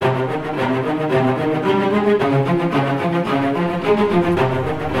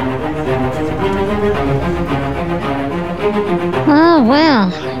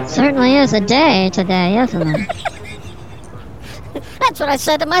day today, isn't it? That's what I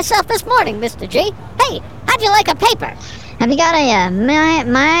said to myself this morning, Mr. G. Hey, how'd you like a paper? Have you got a,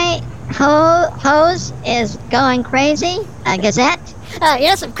 my hose is going crazy? A Gazette?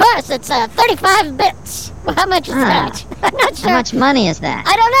 Yes, of course. It's 35 bits. Well, how much is that? I'm not sure. How much money is that?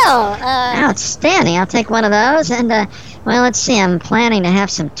 I don't know. Outstanding. I'll take one of those. And, well, let's see. I'm planning to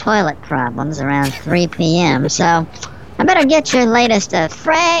have some toilet problems around 3 p.m., so I better get your latest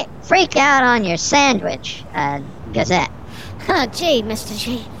freak out on your sandwich, Gazette. Oh, gee, Mr.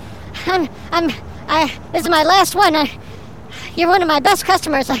 G. This is my last one. You're one of my best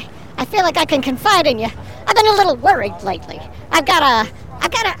customers. I feel like I can confide in you. I've been a little worried lately. I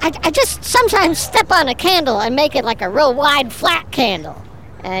just sometimes step on a candle and make it like a real wide, flat candle.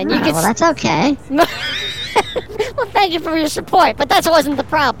 And you well, that's okay. Well, thank you for your support, but that wasn't the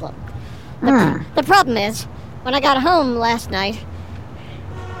problem. The problem is, when I got home last night,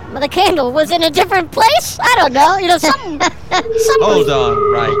 the candle was in a different place. I don't know, something. Hold on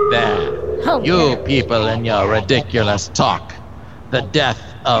right there. Oh, You people and your ridiculous talk. The death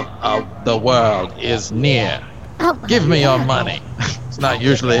of the world is near. Oh, Give me your money. It's not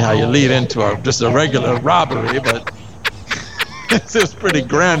usually how you lead into just a regular robbery, but it's just pretty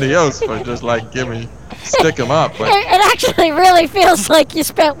grandiose for just like stick 'em up. But It actually really feels like you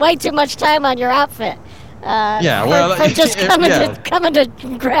spent way too much time on your outfit. Yeah, well, for just yeah. coming to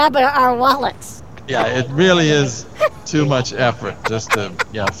grab our wallets. Yeah, it really is too much effort just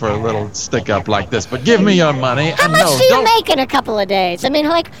for a little stick up like this. But give me your money. How and much no, do you don't, make in a couple of days? I mean,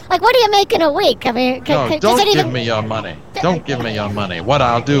 like what do you make in a week? I mean, no, does don't it even... give me your money. Don't give me your money. What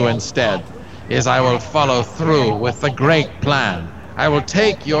I'll do instead is I will follow through with the great plan. I will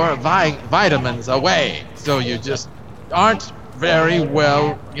take your vitamins away, so you just aren't very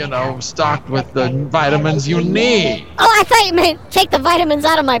well, stocked with the vitamins you need. Oh, I thought you meant take the vitamins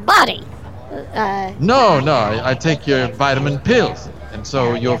out of my body. No, I take your vitamin pills, and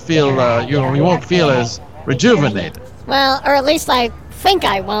so you'll feel, you won't feel as rejuvenated. Well, or at least I think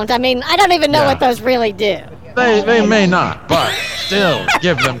I won't. I mean, I don't even know what those really do. They may not, but still,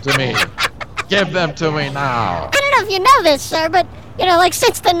 give them to me. Give them to me now. I don't know if you know this, sir, but,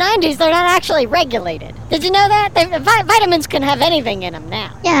 since the 90s, they're not actually regulated. Did you know that? Vitamins can have anything in them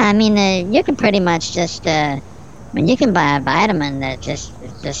now. Yeah, I mean, you can pretty much just, you can buy a vitamin that just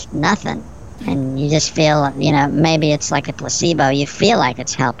nothing. And you just feel, maybe it's like a placebo. You feel like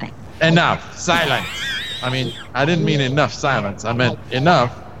it's helping. Enough. Silence. I mean, I didn't mean enough silence. I meant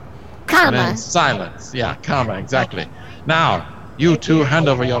enough. Comma. And then silence. Yeah, comma, exactly. Now, you two hand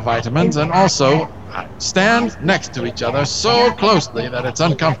over your vitamins and also stand next to each other so closely that it's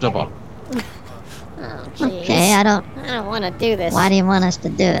uncomfortable. Oh, jeez. Okay, I don't want to do this. Why do you want us to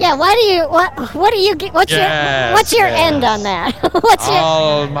do it? Yeah, what do you get? What's your end on that?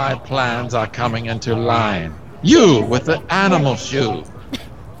 All my plans are coming into line. You with the animal shoe.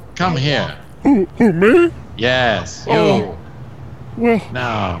 Come here. Who, me? Yes, you. Oh. Well,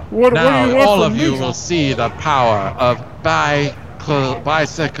 Now, what do you want all from of you me? will see the power of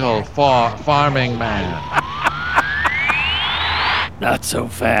bicycle for farming man. not so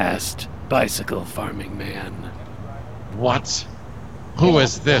fast, bicycle farming man. What? Who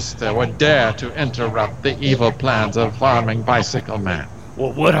is this that would dare to interrupt the evil plans of farming bicycle man?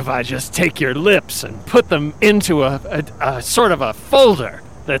 Well, what if I just take your lips and put them into a sort of a folder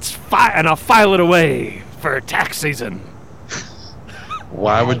and I'll file it away for tax season.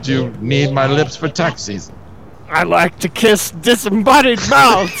 Why would you need my lips for tax season? I like to kiss disembodied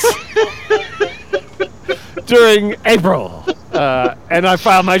mouths during April, and I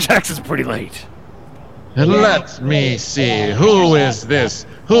file my taxes pretty late. Let me see. Who is this?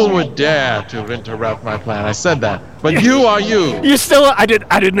 Who would dare to interrupt my plan? I said that, but you are you. You still, I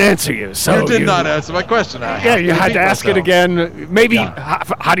didn't answer you. So you did not answer my question. Yeah, you had to ask it again. Maybe. Yeah.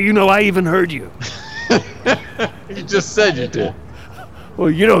 How do you know I even heard you? You just said you did. Well,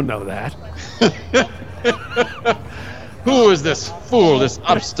 you don't know that. Who is this fool, this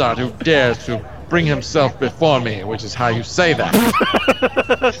upstart who dares to bring himself before me, which is how you say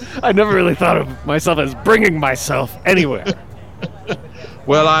that? I never really thought of myself as bringing myself anywhere.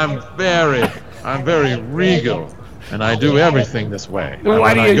 Well, I'm very regal, and I do everything this way.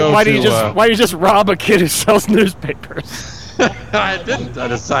 Why do you just rob a kid who sells newspapers? I didn't. I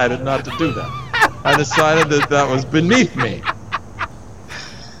decided not to do that. I decided that was beneath me.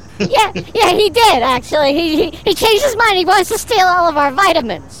 Yeah, he did, actually. He changed his mind. He wants to steal all of our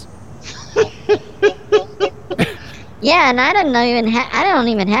vitamins. Yeah, and I don't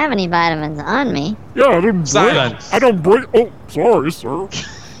even have any vitamins on me. Yeah, I didn't Silence. I don't bring... Oh, sorry, sir.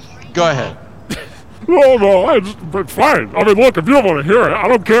 Go ahead. No, but fine. I mean, look, if you don't want to hear it, I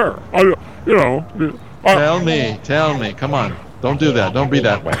don't care. you know, Tell me. Come on. Don't do that. Don't be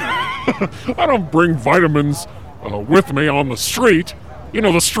that way. I don't bring vitamins with me on the street. You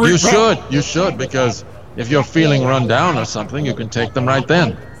know, the street. You should, because if you're feeling run down or something, you can take them right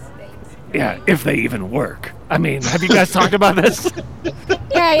then. Yeah, if they even work. I mean, have you guys talked about this?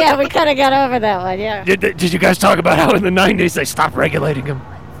 Yeah, we kind of got over that one, yeah. Did you guys talk about how in the 90s they stopped regulating them?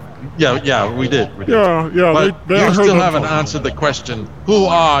 Yeah, we did. Yeah. But I you heard still that haven't part. answered the question. Who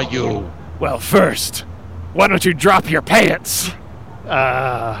are you? Well, first, why don't you drop your pants?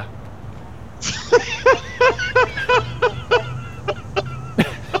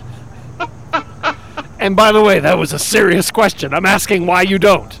 And by the way, that was a serious question. I'm asking why you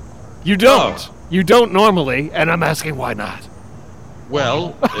don't. You don't. Oh. You don't normally, and I'm asking why not.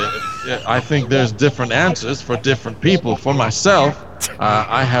 Well, I think there's different answers for different people. For myself,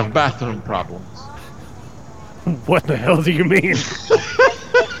 I have bathroom problems. What the hell do you mean?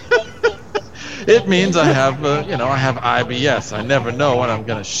 It means I have, I have IBS. I never know when I'm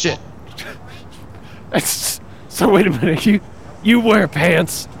gonna shit. So wait a minute, you wear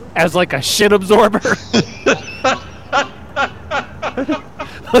pants as like a shit absorber?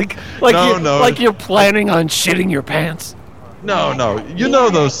 like you're planning on shitting your pants? No. You know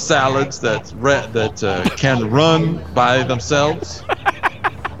those salads that can run by themselves?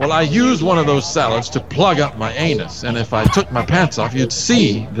 Well, I used one of those salads to plug up my anus, and if I took my pants off, you'd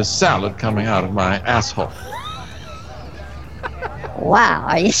see the salad coming out of my asshole. Wow,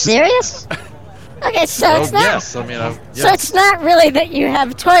 are you serious? Okay, so it's not. Yes, I mean, yes. So it's not really that you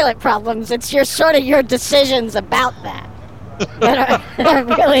have toilet problems. It's your your decisions about that that are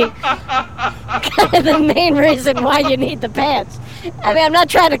really kind of the main reason why you need the pants. I mean, I'm not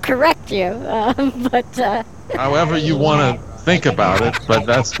trying to correct you, but however you want to think about it, but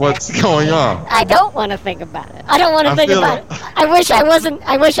that's what's going on. I don't want to think about it. I don't want to think about it.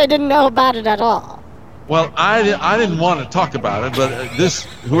 I wish I didn't know about it at all. Well, I didn't want to talk about it, but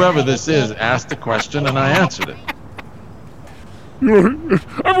whoever this is asked the question and I answered it.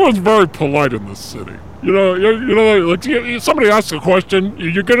 Everyone's very polite in this city. Like somebody asks a question,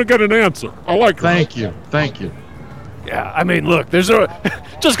 you're gonna get an answer. I like that. Thank you. Yeah, I mean, look, just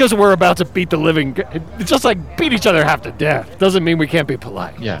because we're about to beat beat each other half to death, doesn't mean we can't be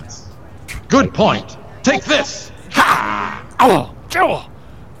polite. Yes. Good point. Take this. Ha! Oh, Joel,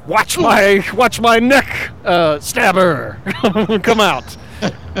 watch my neck, stabber, come out.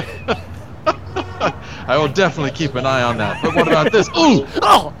 I will definitely keep an eye on that. But what about this? Ooh!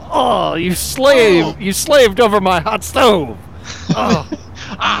 Oh, you slaved over my hot stove. Oh.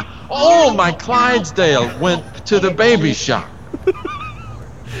 My Clydesdale went to the baby shop.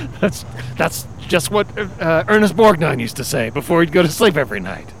 That's just what Ernest Borgnine used to say before he'd go to sleep every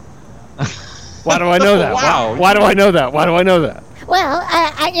night. Why do I know that? Wow. Why do I know that? Well,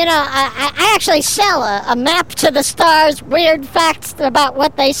 I actually sell a map to the stars, weird facts about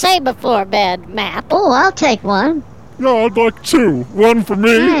what they say before bed map. Oh, I'll take one. Yeah, I'd like two. One for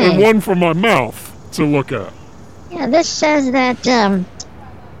me and one for my mouth to look at. Yeah, this says that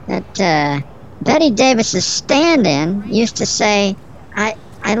Betty Davis's stand-in used to say, I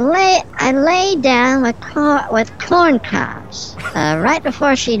lay down with corn cobs right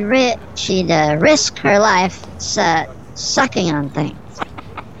before she'd risk her life sucking on things.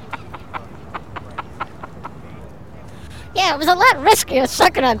 Yeah, it was a lot riskier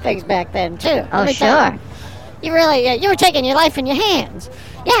sucking on things back then too. Oh, sure. You really you were taking your life in your hands.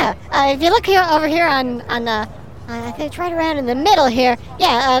 Yeah, if you look over here on the. I think it's right around in the middle here.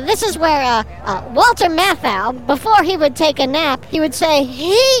 Yeah, this is where Walter Matthau, before he would take a nap, he would say,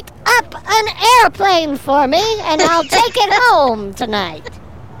 "Heat up an airplane for me, and I'll take it home tonight."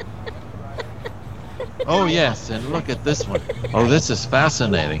 Oh, yes, and look at this one. Oh, this is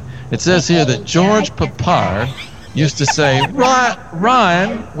fascinating. It says here that George Papard used to say,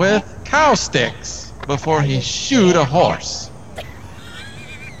 "Rhyme with cow sticks," before he shoot a horse.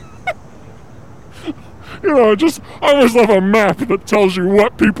 I always love a map that tells you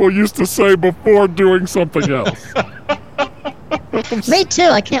what people used to say before doing something else. Me too.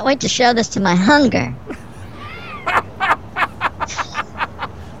 I can't wait to show this to my hunger.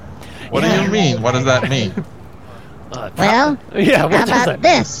 What do you mean? What does that mean? Well, yeah, what how does about that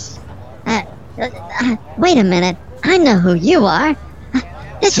this? Wait a minute. I know who you are.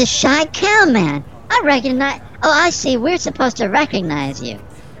 This is Shy Cowman. I recognize... Oh, I see. We're supposed to recognize you.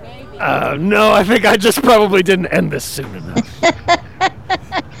 No, I think I just probably didn't end this soon enough.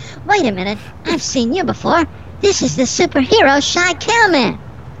 Wait a minute. I've seen you before. This is the superhero Shy Cowman.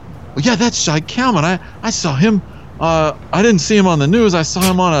 Well, yeah, that's Shy Cowman. I saw him. I didn't see him on the news. I saw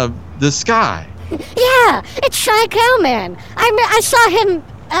him on the sky. Yeah, it's Shy Cowman. I saw him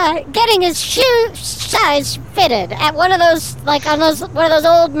getting his shoe size fitted at one of those, like on one of those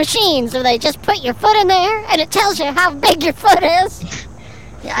old machines where they just put your foot in there and it tells you how big your foot is.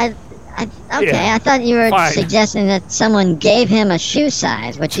 Okay, Yeah, I thought you were fine. suggesting that someone gave him a shoe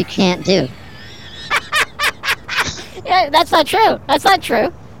size, which you can't do. Yeah, that's not true. That's not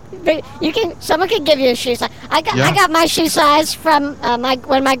true. But someone can give you a shoe size. I got my shoe size from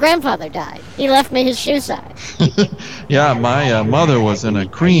when my grandfather died. He left me his shoe size. Yeah, my mother was in a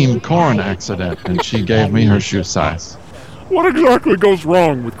cream corn accident, and she gave me her shoe size. What exactly goes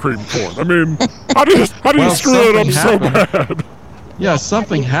wrong with cream corn? I mean, how do you Well, screw it up something so happened. bad? Yeah,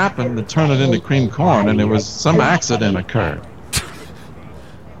 something happened to turn it into cream corn, and it was some accident occurred.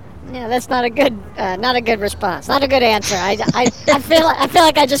 Yeah, that's not a good response. Not a good answer. I feel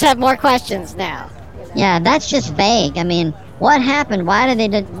like I just have more questions now. Yeah, that's just vague. I mean, what happened? Why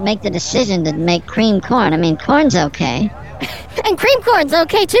did they make the decision to make cream corn? I mean, corn's okay. And cream corn's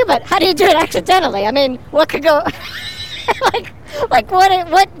okay too, but how do you do it accidentally? I mean, what could go? like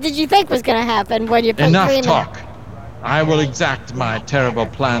what did you think was going to happen when you put Enough cream talk. I will exact my terrible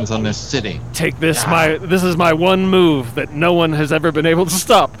plans on this city. Take this. This is my one move that no one has ever been able to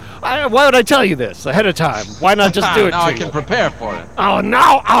stop. Why would I tell you this ahead of time? Why not just do it Now to I can you? prepare for it. Oh,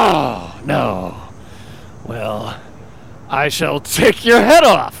 no! Oh, no. Well, I shall take your head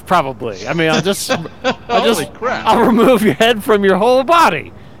off, probably. I mean, Holy crap. I'll remove your head from your whole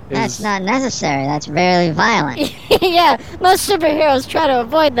body. That's not necessary. That's very violent. Yeah, most superheroes try to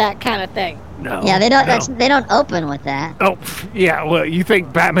avoid that kind of thing. No. Yeah, they don't. no. They don't open with that. Oh, yeah, well, you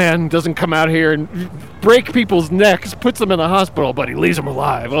think Batman doesn't come out here and break people's necks, puts them in the hospital, but he leaves them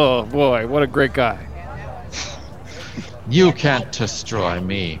alive. Oh, boy, what a great guy. You can't destroy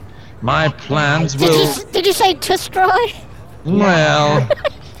me. My plans will... Did you say destroy? Well,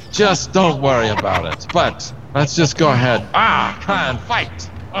 just don't worry about it. But let's just go ahead. Try and fight.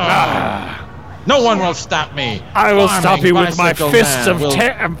 No one will stop me. I will Farming stop you with my bicycle fist man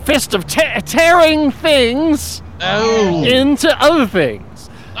will- tearing things Oh. into other things.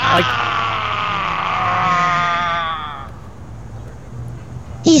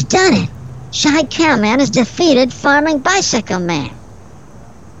 He's done it. Shy Cowman has defeated Farming Bicycle Man.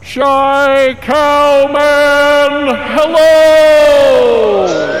 Shy Cowman, hello!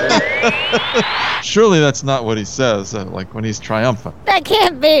 Surely that's not what he says, like when he's triumphant. That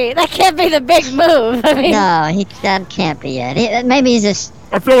can't be the big move. I mean, No, that can't be it. Maybe he's just.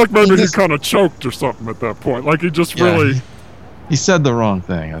 I feel like maybe he just- kind of choked or something at that point. Like he just Yeah. really... He said the wrong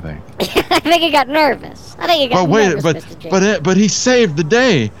thing, I think. I think he got nervous. But wait, nervous, Mr. J. but he saved the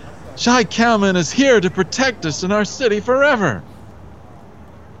day. Shy Cowman is here to protect us in our city forever.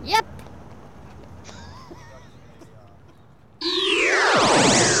 Yep.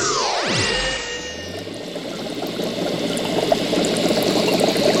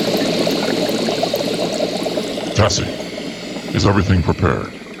 Cassie, is everything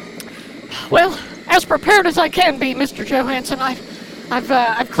prepared? Well, as prepared as I can be, Mr. Johansson.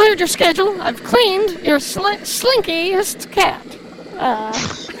 I've cleared your schedule. I've cleaned your slinkiest cat.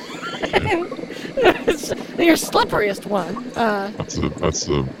 Your slipperiest one. That's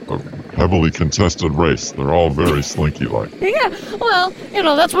a heavily contested race. They're all very slinky-like. Yeah, well,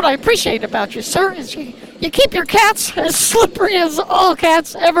 that's what I appreciate about you, sir, is you keep your cats as slippery as all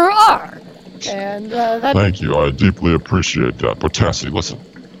cats ever are. And that... Thank you. I deeply appreciate that. But Cassie, listen.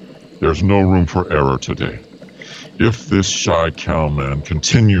 There's no room for error today. If this Shy Cowman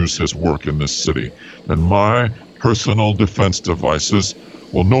continues his work in this city, then my personal defense devices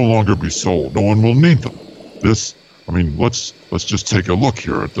will no longer be sold. No one will need them. Let's just take a look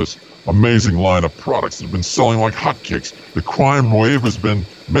here at this amazing line of products that have been selling like hotcakes. The crime wave has been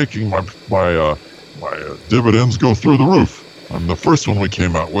making my dividends go through the roof. And the first one we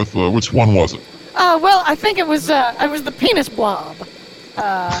came out with, which one was it? Well, I think it was the penis blob.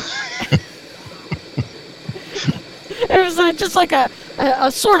 It was just like a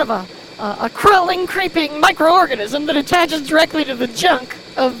sort of a crawling, creeping microorganism that attaches directly to the junk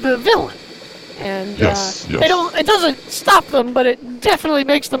of the villain. And Yes. it doesn't stop them, but it definitely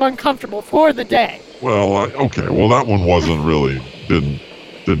makes them uncomfortable for the day. Well, okay. Well, that one didn't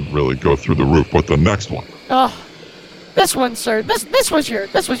really go through the roof, but the next one, Oh, this one, sir. This was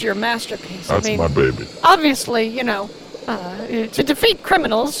your masterpiece. that's my baby. Obviously, to defeat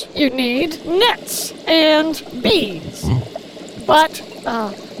criminals, you need nets and bees. But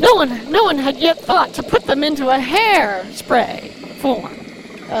no one had yet thought to put them into a hairspray form,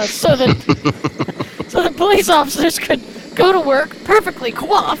 so that police officers could go to work perfectly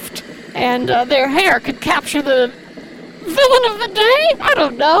coiffed, and their hair could capture the villain of the day. I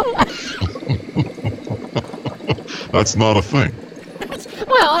don't know. That's not a thing.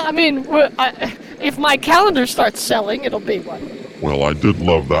 Well, I mean, if my calendar starts selling, it'll be one. Well, I did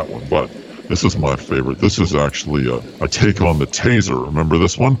love that one, but this is my favorite. This is actually a take on the taser. Remember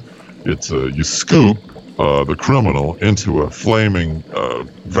this one? It's you scoop the criminal into a flaming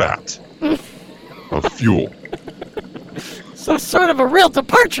vat of fuel. So sort of a real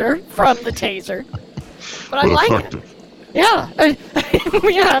departure from the taser. But I like effective. it. Yeah.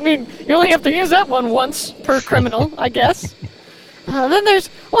 Yeah, I mean, you only have to use that one once per criminal, I guess. Then there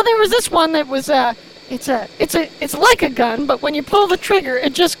was this one that was it's like a gun, but when you pull the trigger,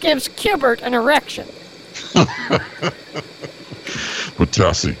 it just gives Cubert an erection. But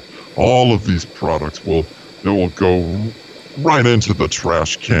Tassie, all of these products will go right into the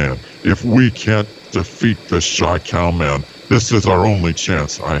trash can. If we can't defeat this Shy Cow Man, this is our only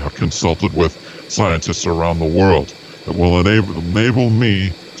chance. I have consulted with scientists around the world that will enable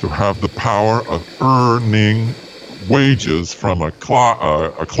me to have the power of earning wages from a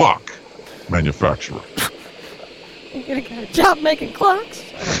clock manufacturer. You're gonna get a job making clocks?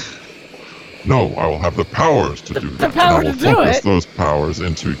 No, I will have the powers to do that. The power and I will to do focus it? those powers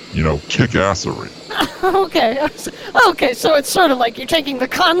into, kick-assery. Okay, so it's sort of like you're taking the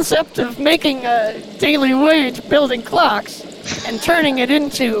concept of making a daily wage building clocks and turning it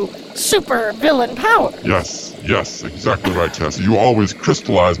into super villain power. Yes, exactly right, Tassie. You always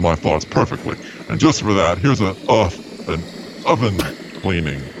crystallize my thoughts perfectly. And just for that, here's an oven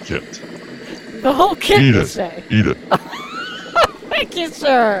cleaning kit. The whole kit, Eat you it. say? Eat it. Thank you,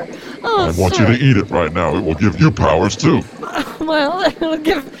 sir. Oh, I want sir. you to eat it right now. It will give you powers too. Well,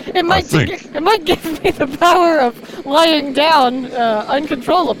 it might think. give me the power of lying down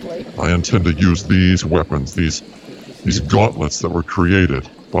uncontrollably. I intend to use these weapons, these gauntlets that were created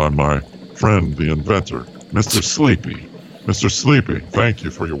by my friend, the inventor, Mr. Sleepy. Mr. Sleepy, thank you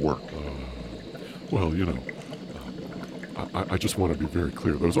for your work. Well, I just want to be very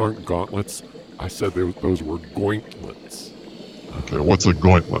clear. Those aren't gauntlets. I said those were gointlets. Okay, what's a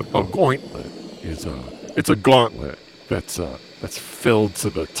gauntlet? A gauntlet is it's a gauntlet that's filled to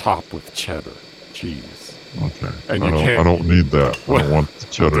the top with cheddar cheese. Okay, And I you don't need that. I don't want the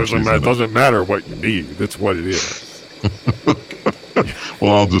cheddar cheese. It doesn't matter what you need. That's what it is.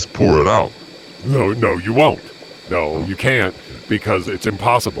 Well, I'll just pour it out. No, you won't. No, you can't because it's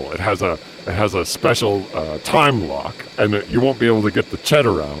impossible. It has a special time lock, and you won't be able to get the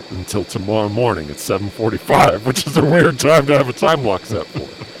cheddar out until tomorrow morning at 7:45, which is a weird time to have a time lock set for.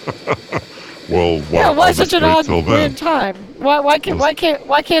 Well, Why I'll such just an wait odd, till then. weird time? Why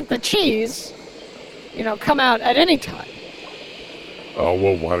can't the cheese, come out at any time? Oh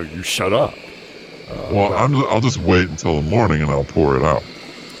well, why don't you shut up? Well, I'll just wait until the morning and I'll pour it out.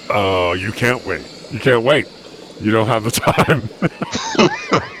 You can't wait. You can't wait. You don't have the time.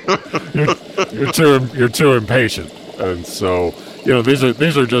 you're too impatient, and so these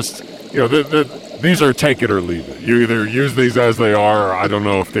are just these are take it or leave it. You either use these as they are, or I don't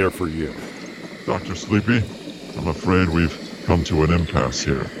know if they're for you. Dr. Sleepy, I'm afraid we've come to an impasse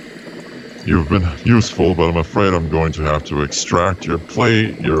here. You've been useful, but I'm afraid I'm going to have to extract your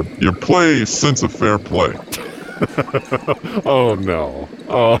play sense of fair play. Oh no!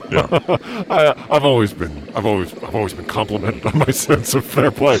 Oh, Yeah. I've always been complimented on my sense of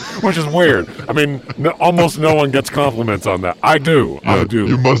fair play, which is weird. I mean, almost no one gets compliments on that. I do. I do.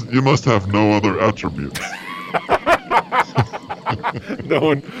 You must have no other attributes.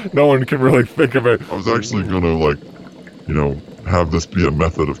 No one can really think of it. I was actually gonna have this be a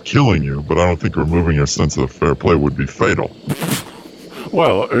method of killing you, but I don't think removing your sense of fair play would be fatal.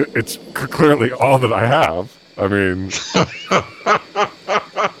 Well, it's clearly all that I have. I mean,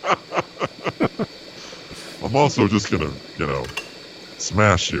 I'm also just gonna,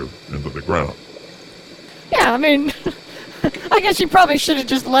 smash you into the ground. Yeah, I mean, I guess you probably should have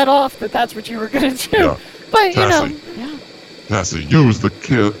just let off that that's what you were gonna do. Yeah. But Tassie, use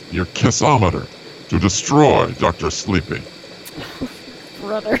your kissometer to destroy Dr. Sleepy.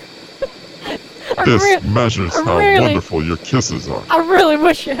 brother. This measures how really- wonderful your kisses are. I really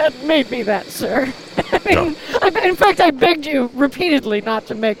wish you hadn't made me that, sir. In fact, I begged you repeatedly not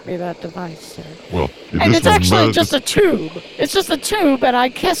to make me that device, sir. Well, And it's actually just a tube. It's just a tube, and I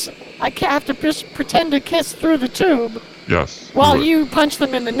have to just pretend to kiss through the tube Yes. while do it. you punch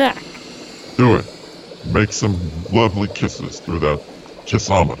them in the neck. Do it. Make some lovely kisses through that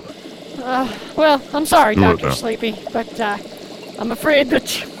kissometer. Well, I'm sorry, Do it Dr. now. Sleepy, but I'm afraid that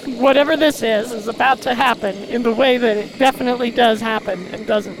whatever this is about to happen in the way that it definitely does happen and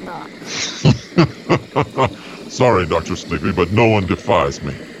doesn't not. Sorry, Dr. Sleepy, but no one defies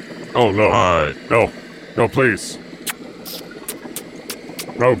me. oh no, I no, please,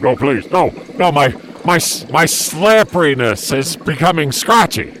 no, please, no, My slapperiness is becoming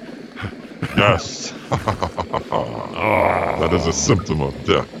scratchy. Yes. That is a symptom of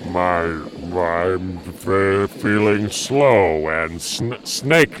death. I'm feeling slow and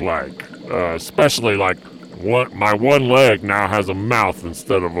snake-like. Especially like my one leg now has a mouth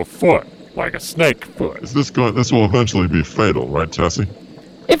instead of a foot, like a snake foot. This will eventually be fatal, right, Tessie?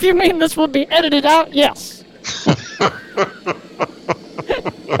 If you mean this will be edited out, yes.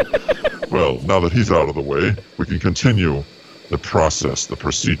 Well, now that he's out of the way, we can continue the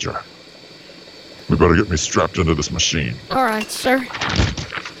procedure. We better get me strapped into this machine. All right, sir.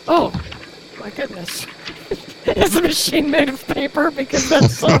 Oh, my goodness. Is the machine made of paper? Because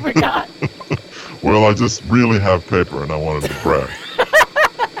that's all we got. Well, I just really have paper, and I wanted to brag.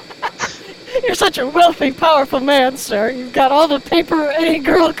 You're such a wealthy, powerful man, sir. You've got all the paper any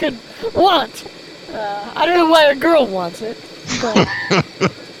girl could want. I don't know why a girl wants it, but...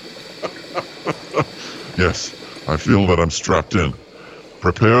 Yes, I feel that I'm strapped in.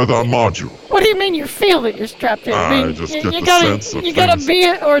 Prepare the module. What do you mean you feel that you're strapped in? I just get the gotta, sense of you gotta things. be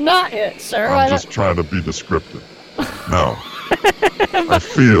it or not it, sir. I'm just trying to be descriptive. Now, I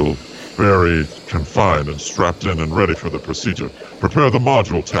feel very confined and strapped in and ready for the procedure. Prepare the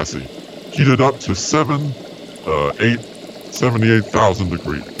module, Tessie. Heat it up to 78,000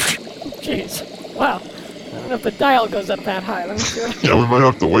 degrees. Jeez. Wow. I don't know if the dial goes up that high. Let me see. Yeah, we might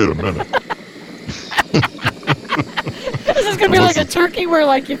have to wait a minute. Is this gonna be like a turkey where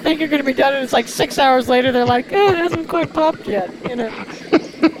like you think you're gonna be done and it's like 6 hours later they're like, it hasn't quite popped yet, you know?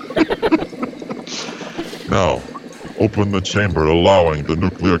 Now, open the chamber, allowing the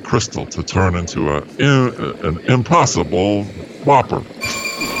nuclear crystal to turn into an impossible whopper.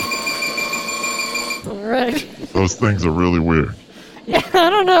 All right. Those things are really weird. Yeah, I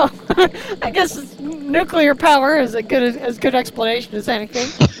don't know. I guess nuclear power is as good explanation as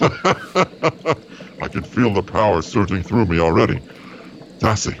anything. I can feel the power surging through me already.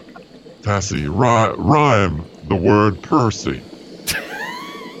 Tassie, rhyme the word Percy.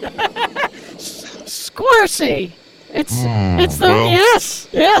 Squircy. It's the well. yes.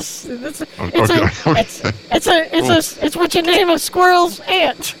 It's what you name a squirrel's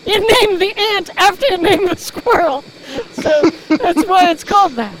aunt. You name the ant after you name the squirrel. So that's why it's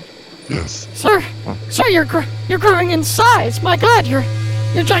called that. Yes. Sir, you're growing in size. My God, you're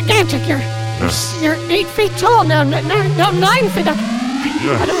gigantic. You're 8 feet tall now. No, 9 feet. I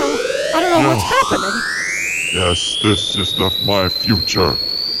don't know what's happening. Yes, this is my future.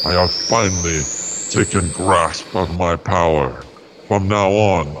 I have finally taken grasp of my power. From now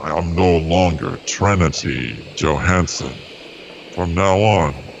on, I am no longer Trinity Johansson. From now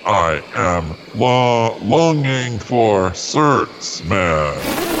on, I am longing for certs, man.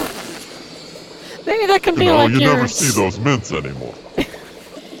 Maybe that can be You like your... never see those mints anymore.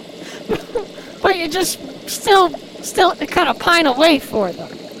 But you just still kind of pine away for them.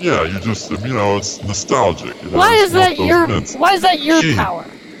 Yeah, you just, it's nostalgic. Why is that your Gee. power?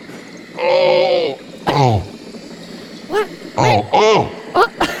 Oh. What?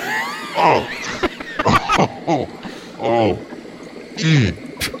 Oh. Gee.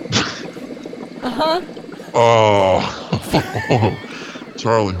 Uh-huh. Oh.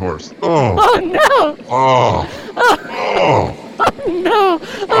 Charlie horse. Oh. Oh, no. Oh. No.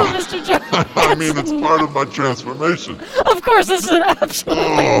 Oh, Mr. Jones. I mean, it's part of my transformation. Of course, this is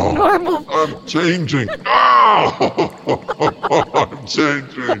absolutely normal. I'm changing. Oh. I'm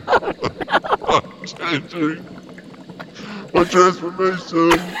changing. I'm changing. My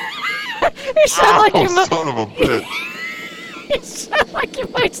transformation. You sound like you might... son of a bitch. You sound like you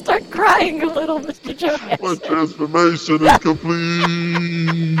might start crying a little, Mr. Jones. My transformation is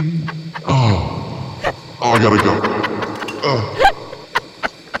complete. Oh, I gotta go.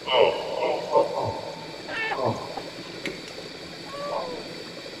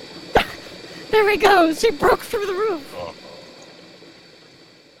 There he goes. He broke through the roof.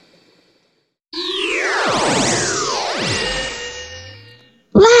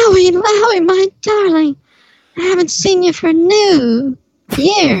 Lowie, my darling. I haven't seen you for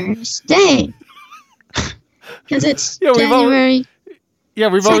years, days. Because it's January.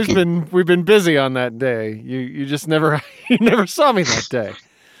 We've always been busy on that day. You just never saw me that day.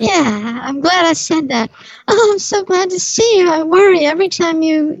 Yeah, I'm glad I said that. Oh, I'm so glad to see you. I worry every time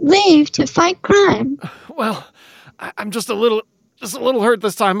you leave to fight crime. Well, I'm just a little hurt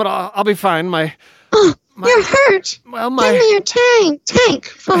this time, but I'll be fine. You're hurt. Well, Give me your tank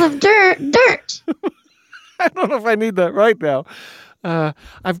full of dirt. I don't know if I need that right now.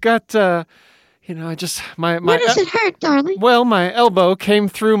 I've got, my. Where does it hurt, darling? Well, my elbow came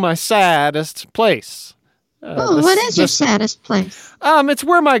through my saddest place. What is your saddest place? It's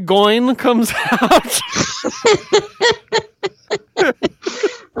where my groin comes out.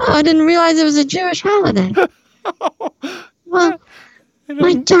 Oh, I didn't realize it was a Jewish holiday. Well,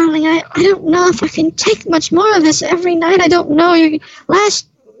 my darling, I don't know if I can take much more of this every night. I don't know.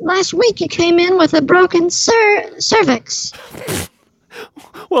 Last week you came in with a broken cervix.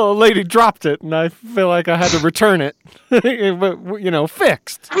 Well, a lady dropped it, and I feel like I had to return it. But,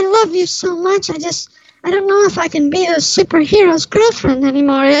 fixed. I love you so much. I don't know if I can be a superhero's girlfriend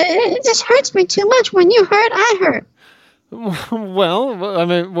anymore. It just hurts me too much. When you hurt, I hurt. Well, I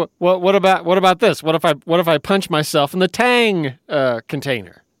mean, what about this? What if I punch myself in the Tang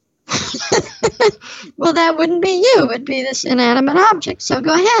container? Well, that wouldn't be you. It'd be this inanimate object. So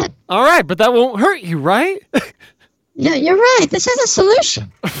go ahead. All right, but that won't hurt you, right? Yeah, you're right. This is a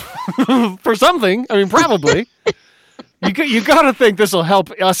solution. For something. I mean, probably. You got to think this will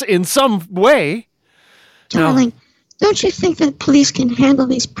help us in some way. Darling, don't you think that police can handle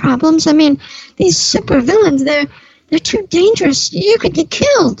these problems? I mean, these supervillains, they're too dangerous. You could get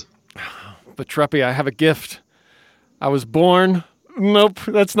killed. But Truppy, I have a gift. I was born. Nope,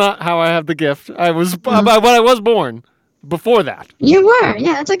 that's not how I have the gift. I was born. Before that. You were.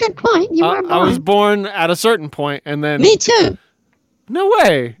 Yeah, that's a good point. You were born. I was born at a certain point, and then... Me too. No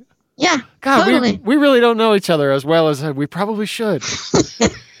way. Yeah, God, totally. we really don't know each other as well as we probably should.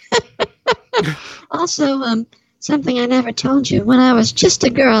 Also, something I never told you. When I was just a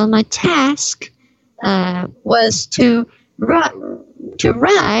girl, my task was to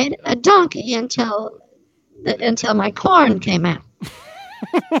ride a donkey until my corn came out.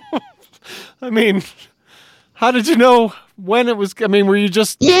 I mean, how did you know when it was? I mean, were you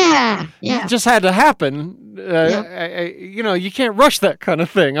just? Yeah. It just had to happen. You can't rush that kind of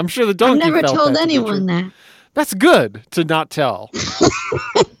thing. I'm sure the donkey. I've never felt told that anyone that. That's good to not tell.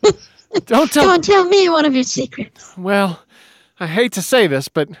 Don't tell me one of your secrets. Well, I hate to say this,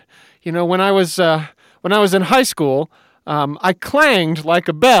 but when I was in high school, I clanged like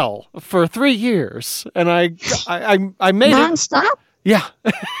a bell for 3 years, and I made nonstop? it. Yeah,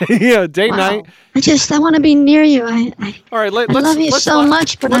 yeah, day night. I want to be near you. All right, I love you so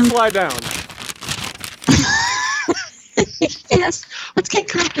much, but let's lie down. Yes, let's get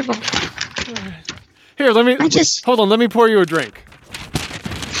comfortable. Here, hold on. Let me pour you a drink.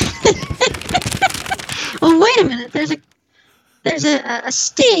 Oh, wait a minute. There's a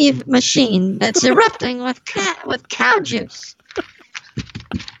Steve machine that's erupting with cow juice.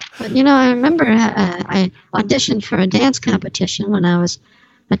 But I remember I auditioned for a dance competition when I was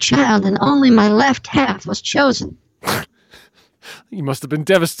a child, and only my left half was chosen. You must have been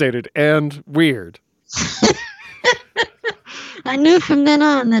devastated and weird. I knew from then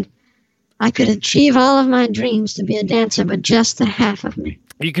on that I could achieve all of my dreams to be a dancer, but just the half of me.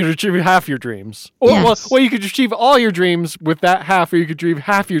 You could achieve half your dreams. Or, yes. well, you could achieve all your dreams with that half, or you could achieve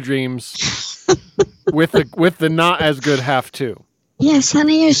half your dreams with the not as good half too. Yes,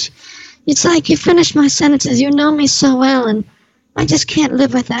 honey, it's like you finished my sentences. You know me so well, and I just can't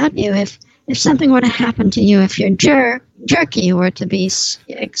live without you. If something were to happen to you, if your jerky were to be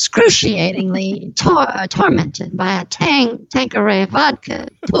excruciatingly tormented by a Tanqueray vodka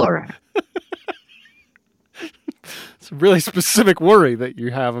tourer. It's a really specific worry that you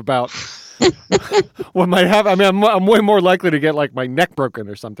have about what might happen. I mean, I'm way more likely to get like my neck broken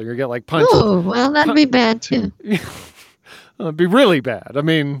or something, or get like punched. Oh, well, that'd be bad too. It'd be really bad. I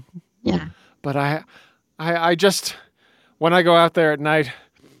mean, yeah. But I just, when I go out there at night,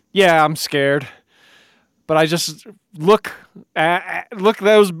 yeah, I'm scared. But I just look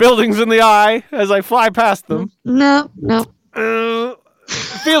those buildings in the eye as I fly past them. No. It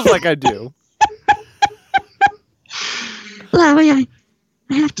feels like I do. Larry, I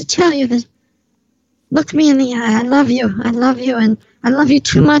have to tell you that. Look me in the eye. I love you, and I love you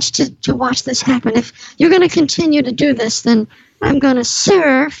too much to watch this happen. If you're going to continue to do this, then I'm going to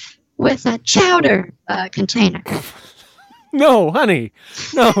surf with a chowder container. No, honey.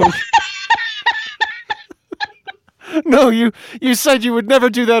 No. No, you said you would never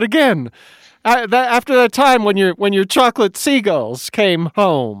do that again. After that time when your chocolate seagulls came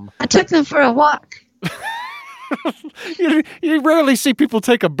home. I took them for a walk. You rarely see people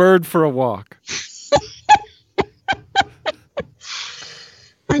take a bird for a walk.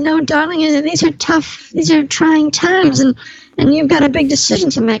 I know, darling, these are tough, these are trying times, and you've got a big decision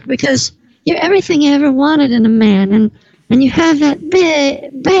to make because you're everything you ever wanted in a man, and you have that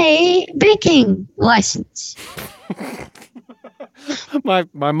baking license. My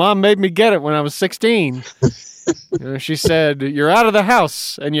mom made me get it when I was 16. She said, "You're out of the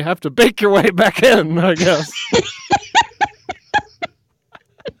house, and you have to bake your way back in," I guess.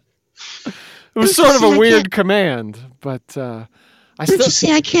 It was sort of a weird command, but I Don't you still.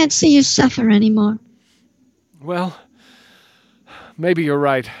 see, I can't see you suffer anymore. Well, maybe you're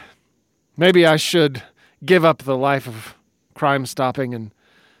right. Maybe I should give up the life of crime stopping and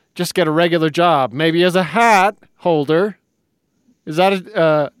just get a regular job, maybe as a hat holder. Is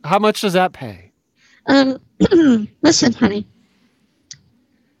that how much does that pay? Listen, honey.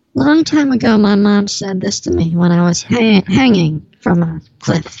 Long time ago, my mom said this to me when I was hanging from a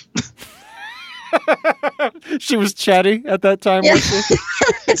cliff. She was chatty at that time, Yeah. was she?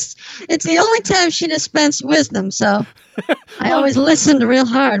 it's the only time she dispensed wisdom, so I always listened real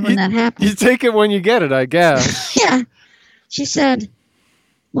hard when that happened. You take it when you get it, I guess. Yeah. She said,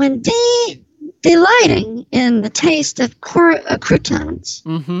 when delighting in the taste of croutons,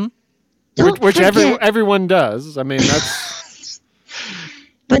 Mm-hmm. don't Which forget. everyone does. I mean, that's...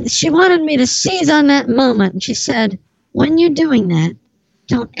 But she wanted me to seize on that moment, and she said, when you're doing that,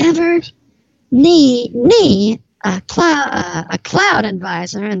 don't ever knee a cloud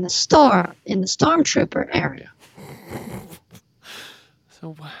advisor in the stormtrooper area.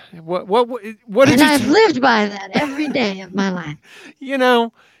 So what did And I've you... lived by that every day of my life. You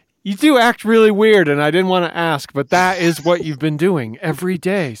know, you do act really weird, and I didn't want to ask, but that is what you've been doing every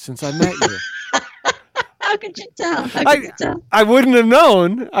day since I met you. How could you tell? How could you tell? I wouldn't have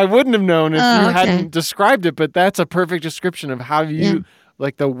known. I wouldn't have known if Oh, you okay. hadn't described it, but that's a perfect description of how you, Yeah.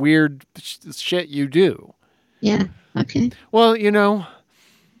 like the weird shit you do. Yeah. Okay. Well, you know,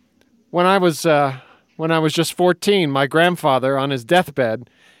 when I was just 14, my grandfather on his deathbed,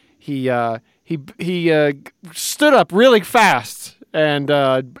 he stood up really fast and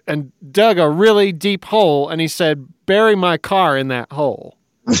dug a really deep hole, and he said, "Bury my car in that hole."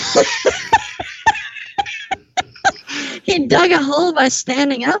 He dug a hole by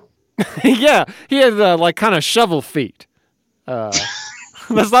standing up. Yeah, he had like kind of shovel feet. That's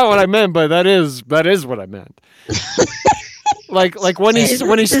not what I meant, but that is what I meant. like when he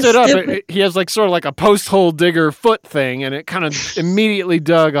stood up, he has like sort of like a post hole digger foot thing, and it kind of immediately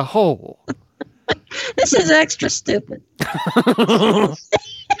dug a hole. This is extra stupid.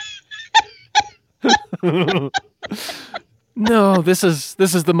 No, this is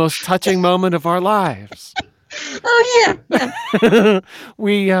the most touching moment of our lives. Oh yeah.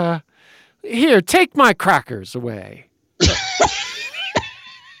 We here, take my crackers away.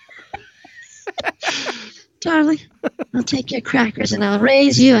 Darling, I'll take your crackers and I'll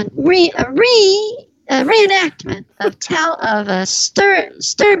raise you a reenactment of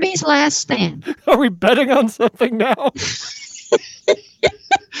Sturby's Last Stand. Are we betting on something now?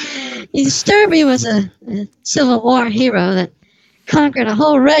 Sturby was a Civil War hero that conquered a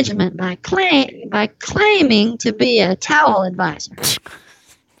whole regiment by claiming to be a towel advisor.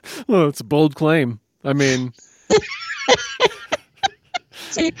 Well, it's a bold claim. I mean,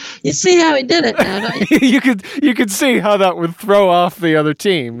 See, you see how he did it now, don't you? you could see how that would throw off the other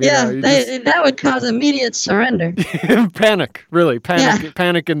team. Yeah, You that would cause immediate surrender. panic, really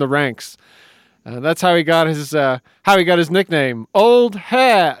panic in the ranks. That's how he got his nickname, Old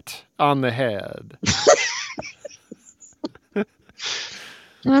Hat on the Head.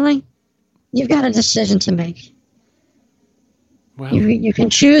 Darling, you've got a decision to make. Well, You can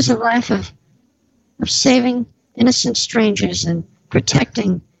choose a life of saving innocent strangers and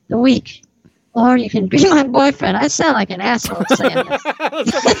protecting the weak. Or you can be my boyfriend. I sound like an asshole saying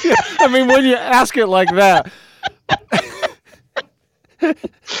that. I mean, when you ask it like that,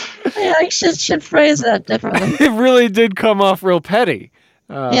 I should phrase that differently. it really did come off real petty.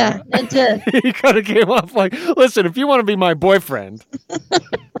 Yeah, it did. He kind of came off like, listen, if you want to be my boyfriend.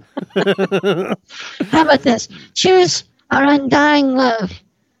 How about this? Choose our undying love,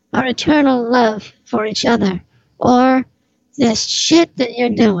 our eternal love for each other, or this shit that you're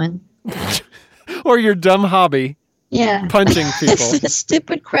doing. Or your dumb hobby, Yeah. punching people. It's the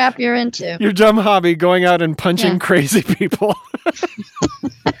stupid crap you're into. Your dumb hobby, going out and punching Yeah. crazy people.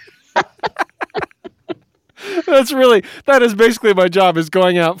 That is basically my job, is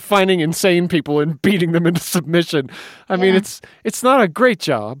going out, finding insane people and beating them into submission. I mean, Yeah. it's not a great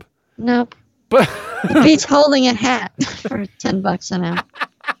job, Nope. but It beats holding a hat for $10 an hour.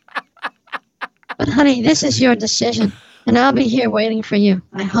 But honey, this is your decision, and I'll be here waiting for you.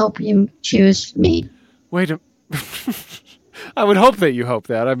 I hope you choose me. wait a I would hope that you hope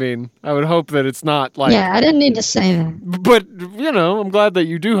that. I mean, I would hope that it's not like... Yeah, I didn't need to say that. But, you know, I'm glad that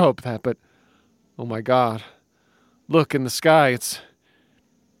you do hope that, but... Oh, my God. Look in the sky,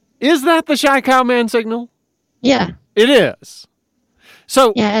 Is that the Shy Cow Man signal? Yeah, It is.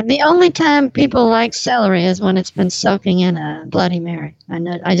 So, yeah. And the only time people like celery is when it's been soaking in a Bloody Mary. I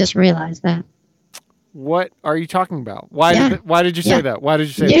know. I just realized that. What are you talking about? Why Yeah. why did you say Yeah. that? Why did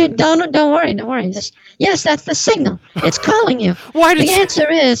you say You that? don't worry. Just, yes, that's the signal. It's calling you. Why did The you answer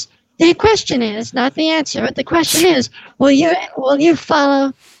is, the question is, not the answer, but the question is, will you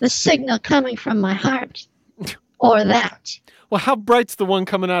follow the signal coming from my heart? Or that? Well, how bright's the one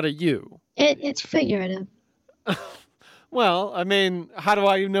coming out of you? It's figurative. Well, I mean, how do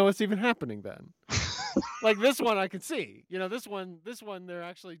I even know it's even happening then? Like this one I can see. You know, this one they're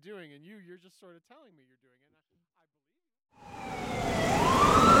actually doing, and you're just sort of telling me you're doing it.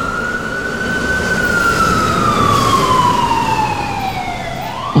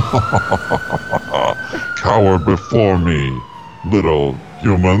 Cower before me, little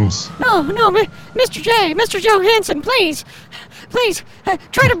humans. No, Mr. Johansson, please,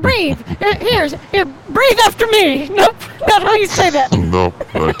 try to breathe. Here, breathe after me. Nope, not how you say that. Nope,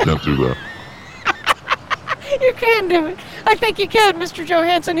 I can't do that. You can do it. I think you can, Mr.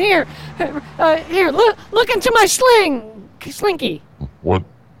 Johansson. Here, look into my slinky. What?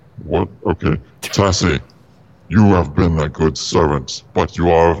 Okay. Tassie, you have been a good servant, but you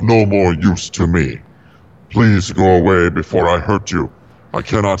are of no more use to me. Please go away before I hurt you. I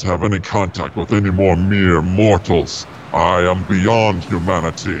cannot have any contact with any more mere mortals. I am beyond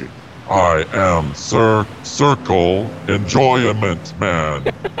humanity. I am Circle Enjoyment Man.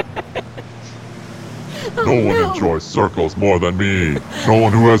 No one enjoys circles more than me. No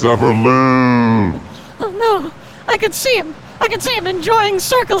one who has ever lived. Oh no, I can see him. Enjoying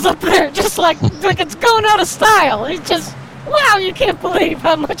circles up there, just like it's going out of style. He's just, wow, you can't believe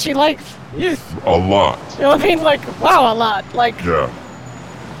how much he likes youth. A lot. You know what I mean? Like, wow, a lot. Like, Yeah.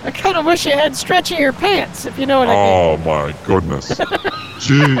 I kind of wish you had stretchier pants, if you know what I mean. Oh my goodness.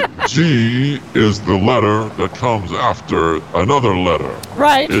 G is the letter that comes after another letter.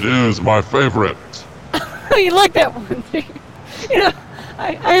 Right. It is my favorite. You like that one? You know,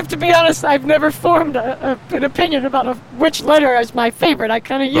 I have to be honest, I've never formed an opinion about which letter is my favorite. I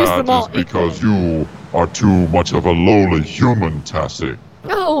kind of use them all. That is because you are too much of a lowly human, Tassie.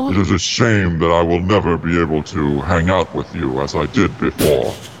 Oh, It is a shame that I will never be able to hang out with you as I did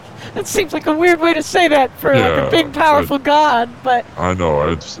before. that seems like a weird way to say that for like Yeah, a big, powerful god, but I know,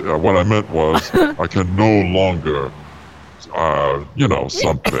 it's what I meant was I can no longer,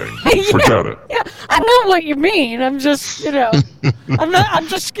 something. Forget it. yeah, I know what you mean. I'm just, I'm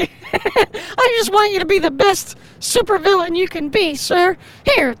just scared. I just want you to be the best supervillain you can be, sir.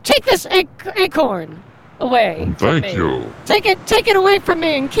 Here, take this acorn away. from Thank me. you. Take it away from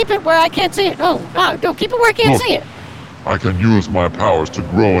me and keep it where I can't see it. No, keep it where I can't Look. see it. I can use my powers to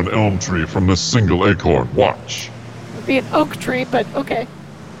grow an elm tree from this single acorn. Watch. It'd be an oak tree, but okay.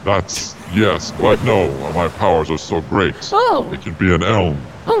 Yes, but no, my powers are so great. Oh. It can be an elm.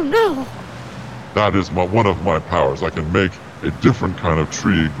 Oh no. That is one of my powers. I can make a different kind of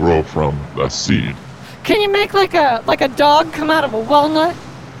tree grow from a seed. Can you make like a dog come out of a walnut?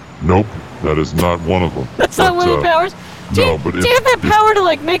 Nope, that is not one of them. That's not one of the powers. Do no, you, but do you have that power to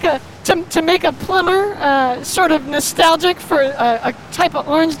like make to make a plumber sort of nostalgic for a type of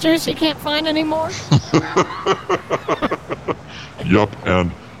orange juice he can't find anymore? Yup,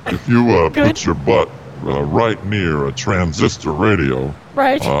 and if you Good. put your butt right near a transistor radio,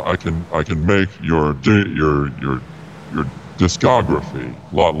 Right. I can make your discography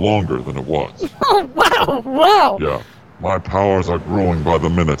a lot longer than it was. Oh wow. Yeah, my powers are growing by the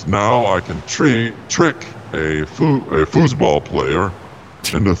minute. Now I can trick a foosball player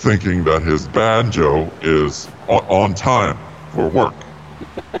into thinking that his banjo is on time for work.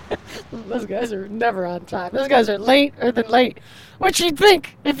 Those guys are never on time. Those guys are later than late. Which you'd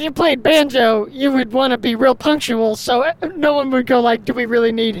think if you played banjo, you would want to be real punctual, so no one would go like, "Do we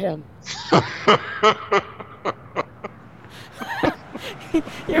really need him?"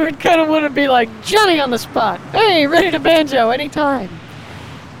 You would kind of want to be like Johnny on the spot. Hey, ready to banjo anytime.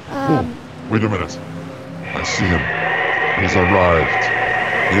 Wait a minute. I see him. He's arrived.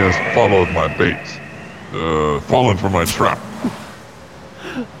 He has followed my bait. Fallen for my trap.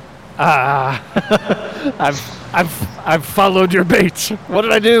 I've followed your bait. What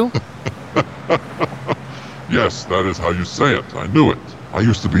did I do? Yes, that is how you say it. I knew it. I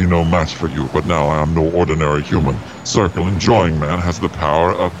used to be no match for you, but now I am no ordinary human. Circle Enjoying Man has the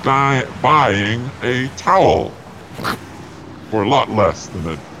power of buying a towel for a lot less than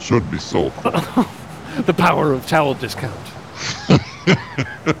it should be sold for. The power of towel discount.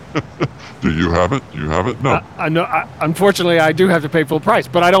 Do you have it? No. I know. Unfortunately, I do have to pay full price,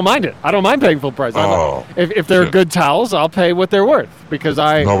 but I don't mind it. I don't mind paying full price. Oh, if they're shit. good towels, I'll pay what they're worth because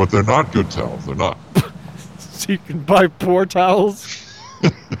I. No, but they're not good towels. They're not. So you can buy poor towels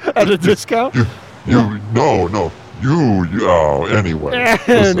at a discount. No. Anyway.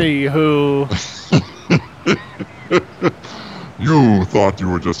 Listen. Anywho, You thought you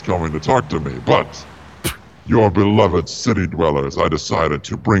were just coming to talk to me, but your beloved city dwellers, I decided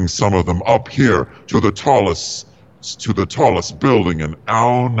to bring some of them up here to the tallest building in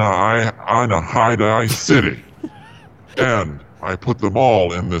Anahidai City. And I put them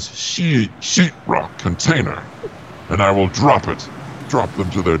all in this sheetrock container, and I will drop them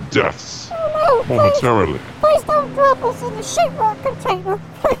to their deaths momentarily. Please don't drop us in the sheetrock container,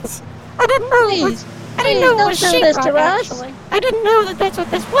 please. I didn't know it was. I didn't know it was don't do this sheetrock. to us. Actually, I didn't know that that's what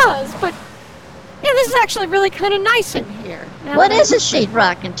this was. But yeah, this is actually really kind of nice in here. Now What that- is a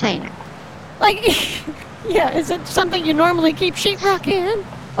sheetrock container? Like? Yeah, is it something you normally keep sheetrock in?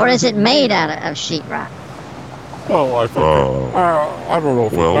 Or is it made out of sheetrock? Well, I think I don't know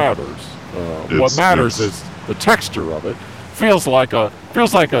if well, it matters. What it's- matters is the texture of it. Feels like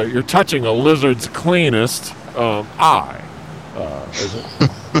you're touching a lizard's cleanest eye.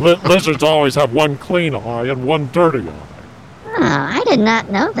 Lizards always have one clean eye and one dirty eye. Oh, I did not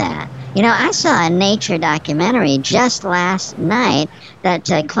know that. You know, I saw a nature documentary just last night that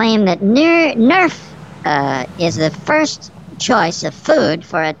claimed that Nerf is the first choice of food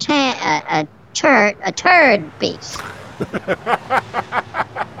for a turd beast.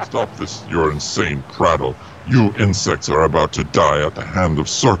 Stop this, your insane prattle. You insects are about to die at the hand of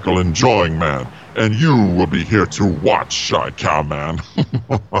Circle Enjoying Man, and you will be here to watch, Shy Cowman.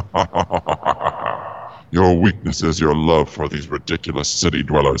 Your weakness is your love for these ridiculous city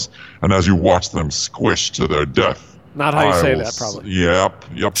dwellers, and as you watch them squish to their death... Not how you I say will that, probably. Yep,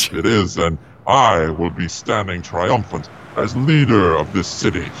 it is, and I will be standing triumphant as leader of this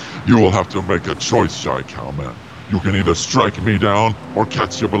city. You will have to make a choice, Shy Cowman. You can either strike me down or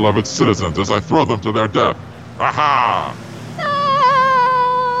catch your beloved citizens as I throw them to their death. Aha!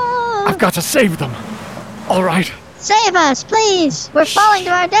 I've got to save them. All right. Save us, please! We're falling to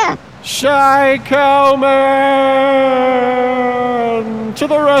our death! Shy Cowman to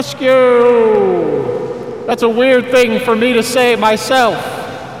the rescue! That's a weird thing for me to say myself.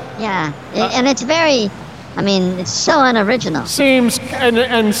 Yeah, and it's very... I mean, it's so unoriginal. Seems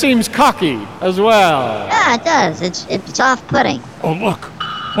seems cocky as well. Yeah, it does. It's off-putting. Oh, look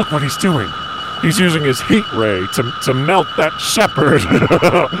what he's doing. He's using his heat ray to melt that shepherd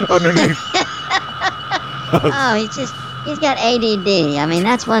underneath. Oh, he's got ADD. I mean,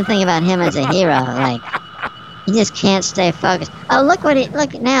 that's one thing about him as a hero. Like, he just can't stay focused. Oh, look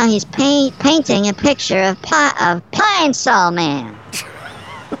now he's painting a picture of Pine Sol Man.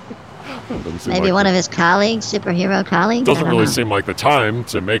 Maybe one of his colleagues, superhero colleagues? I Doesn't don't really know. seem like the time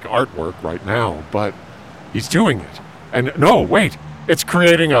to make artwork right now, but he's doing it. And no, wait, it's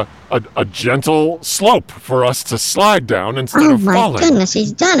creating a gentle slope for us to slide down instead Oh of my falling. goodness,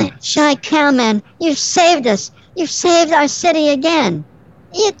 he's done it. Shy Cowman, you've saved us. You've saved our city again.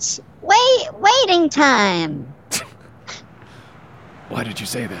 It's waiting time. Why did you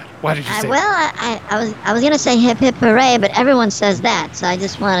say that? Why did you say Well, that? I was gonna say hip hip hooray, but everyone says that, so I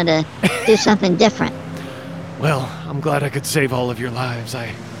just wanted to do something different. Well, I'm glad I could save all of your lives.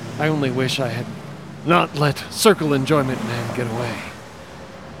 I only wish I had not let Circle Enjoyment Man get away.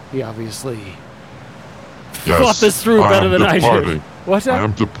 He obviously thought this through better than I did. What's I that?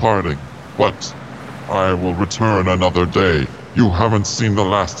 am departing, but I will return another day. You haven't seen the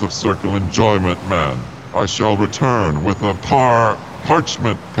last of Circle Enjoyment Man. I shall return with a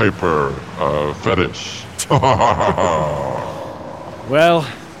parchment paper fetish. Well,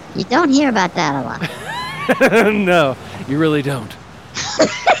 You don't hear about that a lot. no, you really don't.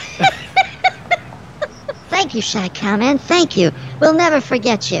 Thank you, Shy Cowman. Thank you. We'll never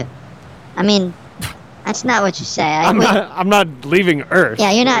forget you. I mean, that's not what you say. I'm not leaving Earth.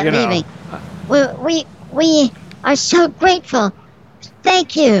 Yeah, you're not you know. leaving. We are so grateful.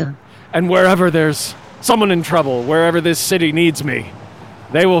 Thank you. And wherever there's someone in trouble, wherever this city needs me,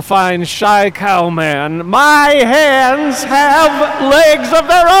 they will find Shy Cowman. My hands have legs of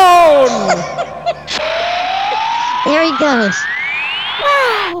their own! There he goes.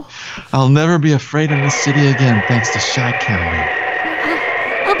 Wow! I'll never be afraid in this city again thanks to Shy Cowman.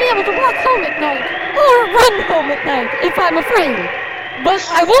 I'll be able to walk home at night, or run home at night if I'm afraid. But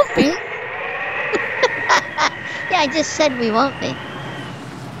I won't be. Yeah, I just said we won't be.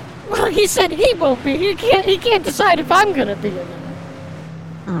 Well, he said he won't be. He can't decide if I'm gonna be or not.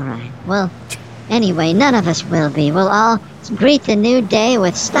 All right. Well, anyway, none of us will be. We'll all greet the new day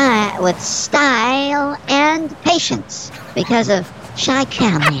with style and patience because of Shy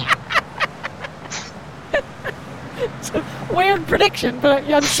Cowman. Weird prediction, but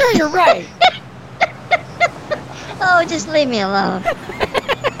I'm sure you're right. Oh, just leave me alone.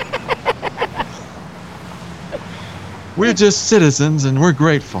 We're just citizens and we're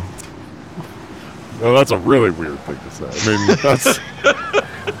grateful. Well, that's a really weird thing to say. I mean,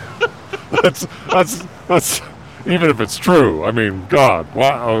 that's even if it's true. I mean, God,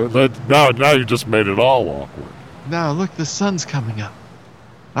 wow. Now you just made it all awkward. Now, look, the sun's coming up.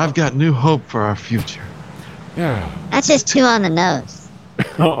 I've got new hope for our future. Yeah. That's just too on the nose.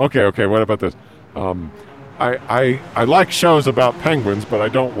 Oh, okay. What about this? I like shows about penguins, but I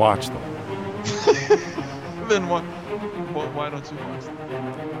don't watch them. Then why don't you watch them?